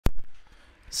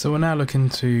So we're now looking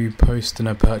to post in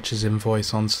a purchase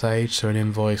invoice on Sage, so an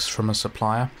invoice from a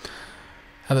supplier.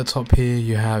 At the top here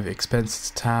you have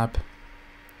Expenses tab.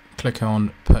 Click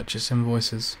on Purchase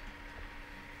Invoices.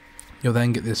 You'll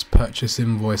then get this purchase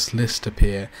invoice list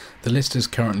appear. The list is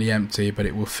currently empty, but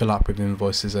it will fill up with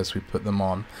invoices as we put them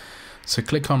on. So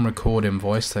click on Record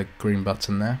Invoice, that green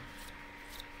button there.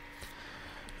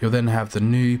 You'll then have the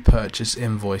new purchase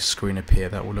invoice screen appear.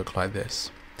 That will look like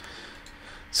this.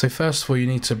 So first of all, you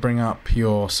need to bring up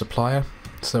your supplier.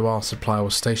 So our supplier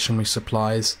was Stationery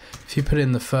Supplies. If you put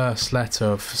in the first letter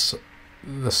of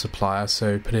the supplier,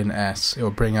 so put in S, it will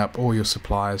bring up all your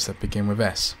suppliers that begin with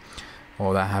S,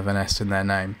 or that have an S in their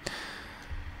name.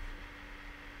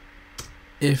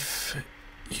 If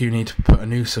you need to put a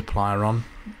new supplier on,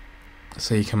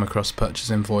 so you come across purchase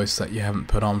invoice that you haven't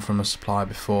put on from a supplier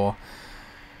before,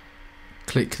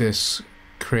 click this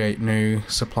Create New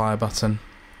Supplier button.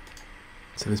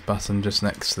 So this button just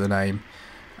next to the name,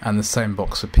 and the same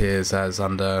box appears as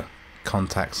under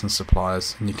Contacts and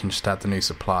Suppliers, and you can just add the new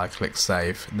supplier, click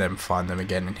Save, and then find them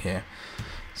again in here.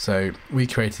 So we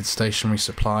created Stationery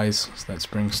Supplies, so let's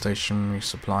bring Stationery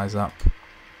Supplies up.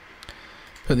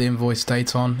 Put the invoice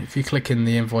date on. If you click in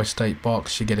the invoice date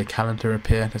box, you get a calendar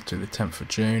appear. Let's do the 10th of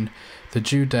June. The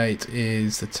due date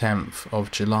is the 10th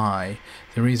of July.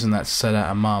 The reason that's set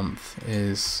at a month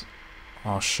is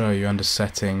I'll show you under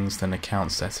Settings, then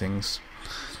Account Settings,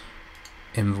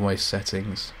 Invoice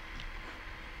Settings.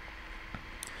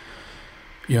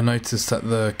 You'll notice that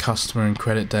the customer and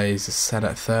credit days is set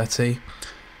at 30,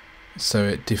 so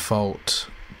it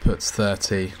defaultly puts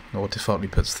 30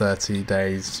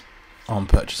 days on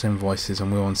purchase invoices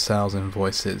and we're on sales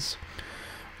invoices.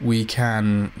 We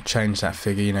can change that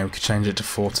figure, we can change it to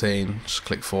 14, just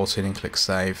click 14 and click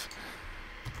Save.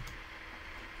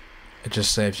 It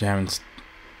just saves you having to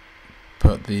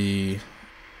put the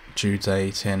due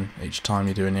date in each time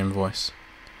you do an invoice.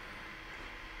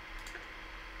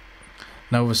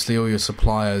 Now obviously all your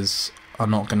suppliers are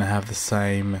not going to have the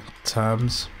same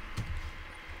terms,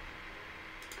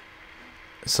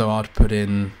 so I'd put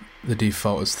in the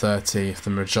default as 30 if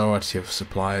the majority of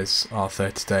suppliers are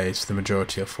 30 days, if the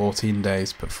majority are 14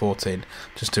 days, put 14,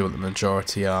 just do what the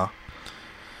majority are.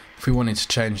 If we wanted to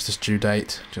change this due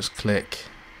date, just click,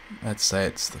 let's say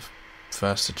it's the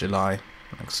 1st of July,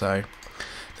 like so.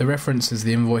 The reference is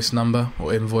the invoice number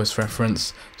or invoice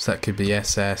reference, so that could be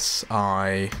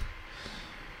SSI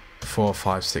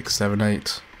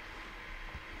 45678.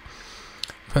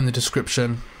 Put in the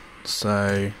description,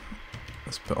 so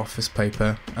let's put office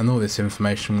paper, and all this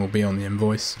information will be on the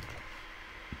invoice.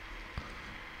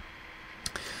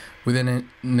 We then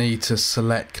need to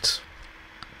select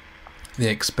the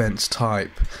expense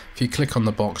type. If you click on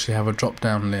the box, you have a drop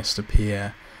down list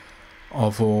appear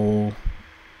of all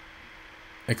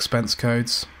expense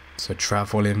codes, so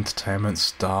travel, entertainment,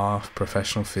 staff,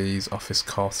 professional fees, office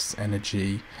costs,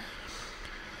 energy.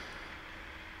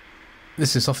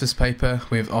 This is office paper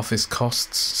with office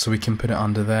costs, so we can put it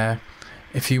under there.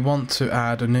 If you want to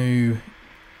add a new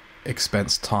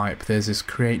expense type, there's this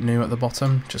Create New at the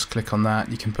bottom. Just click on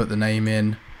that. You can put the name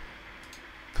in,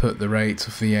 put the rate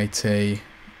of VAT,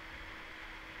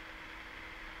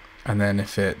 and then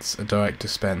if it's a direct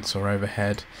dispense or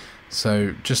overhead.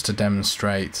 So just to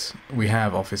demonstrate, we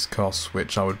have office costs,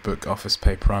 which I would book office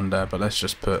paper under, but let's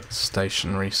just put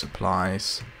Stationery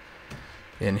Supplies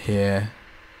in here.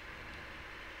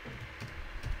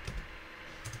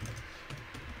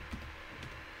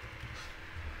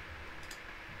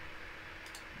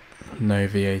 No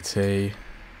VAT.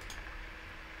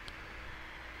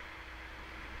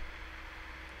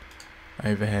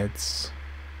 Overheads.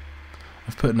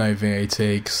 I've put no VAT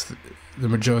because the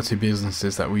majority of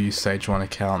businesses that we use SageOne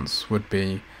accounts would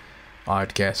be,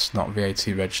 I'd guess, not VAT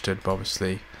registered, but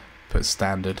obviously put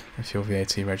standard if you're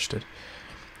VAT registered.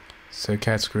 So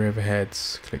category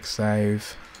overheads, click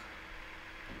Save.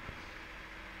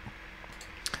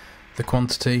 The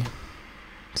quantity,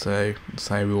 so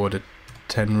say we ordered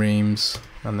 10 reams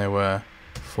and they were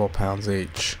 £4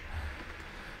 each.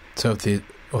 So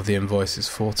of the invoice is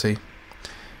 40.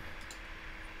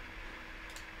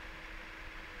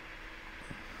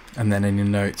 And then any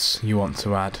notes you want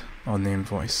to add on the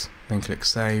invoice, then click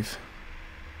Save,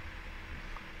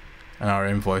 and our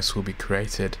invoice will be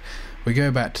created. We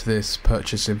go back to this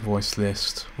purchase invoice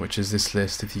list, which is this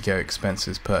list. If you go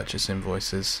expenses, purchase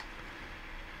invoices,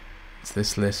 it's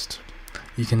this list.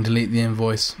 You can delete the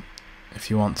invoice if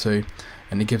you want to,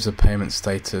 and it gives a payment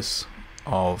status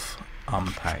of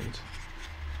unpaid.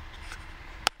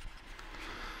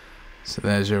 So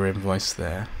there's your invoice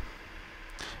there.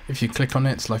 If you click on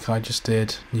it like I just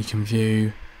did, you can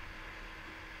view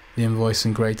the invoice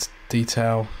in great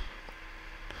detail.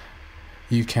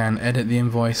 You can edit the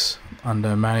invoice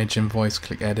under Manage Invoice,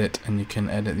 click Edit, and you can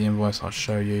edit the invoice. I'll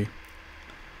show you,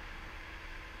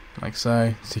 like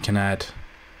so. So you can add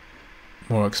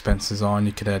more expenses on,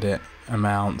 you could edit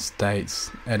amounts,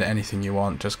 dates, edit anything you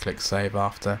want. Just click Save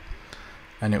after,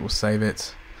 and it will save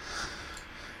it.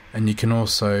 And you can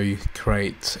also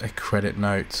create a credit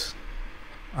note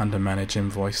under Manage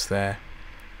Invoice there.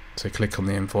 So click on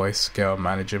the invoice, go on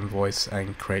Manage Invoice,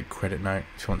 and create credit note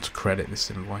if you want to credit this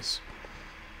invoice.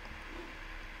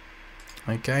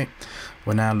 Okay,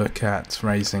 we'll now look at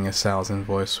raising a sales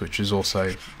invoice, which is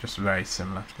also just very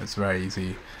similar. It's a very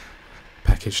easy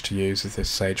package to use with this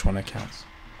SageOne account.